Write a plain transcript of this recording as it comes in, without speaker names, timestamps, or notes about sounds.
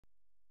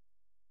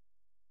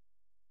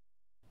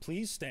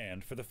Please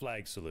stand for the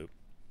flag salute.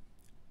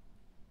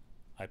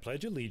 I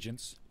pledge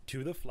allegiance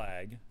to the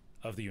flag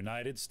of the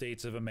United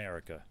States of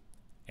America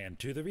and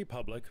to the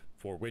republic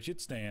for which it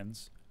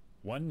stands,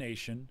 one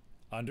nation,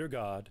 under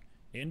God,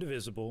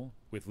 indivisible,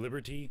 with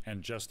liberty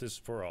and justice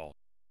for all.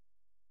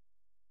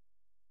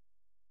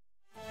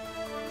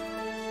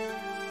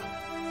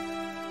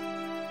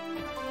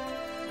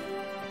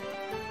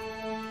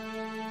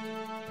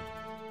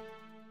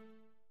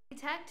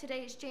 Tech.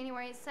 Today is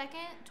January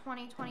 2nd,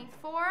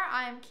 2024.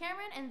 I am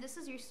Cameron, and this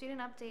is your student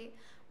update.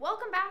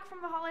 Welcome back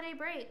from the holiday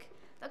break.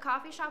 The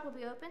coffee shop will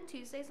be open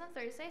Tuesdays and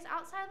Thursdays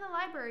outside the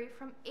library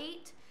from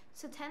 8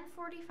 to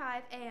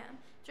 10:45 a.m.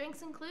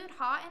 Drinks include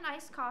hot and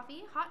iced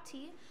coffee, hot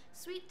tea,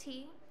 sweet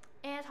tea,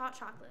 and hot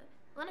chocolate.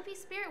 Lenape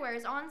Spiritware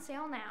is on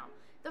sale now.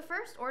 The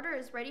first order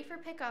is ready for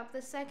pickup.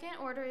 The second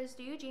order is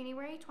due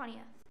January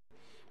 20th.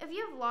 If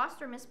you have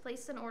lost or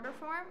misplaced an order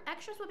form,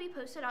 extras will be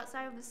posted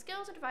outside of the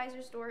Skills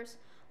Advisor stores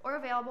or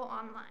available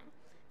online.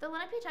 The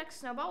Lenape Tech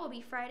Snowball will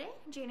be Friday,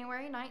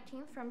 January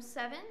 19th from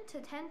 7 to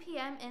 10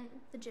 p.m. in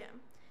the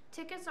gym.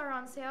 Tickets are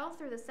on sale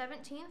through the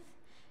 17th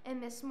in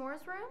Miss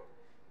Moore's room,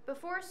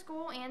 before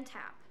school and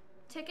tap.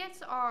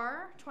 Tickets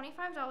are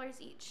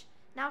 $25 each.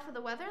 Now for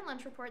the weather and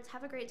lunch reports.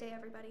 Have a great day,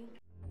 everybody.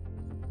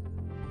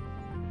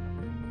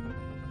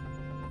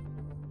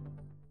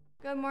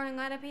 Good morning,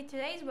 Lenape.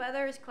 Today's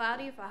weather is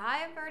cloudy with a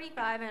high of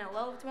 35 and a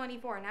low of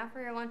 24. Now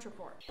for your lunch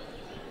report.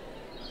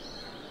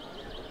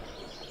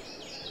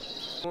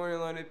 Good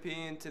morning, Lenape.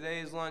 In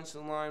today's lunch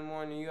in line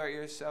 1, you got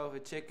yourself a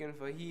chicken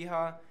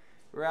fajita,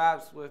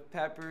 wraps with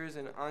peppers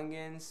and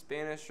onions,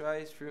 Spanish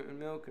rice, fruit and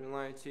milk, and in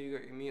line 2, you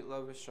got your meat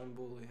lovers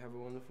stromboli. Have a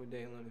wonderful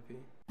day,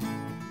 Lenape.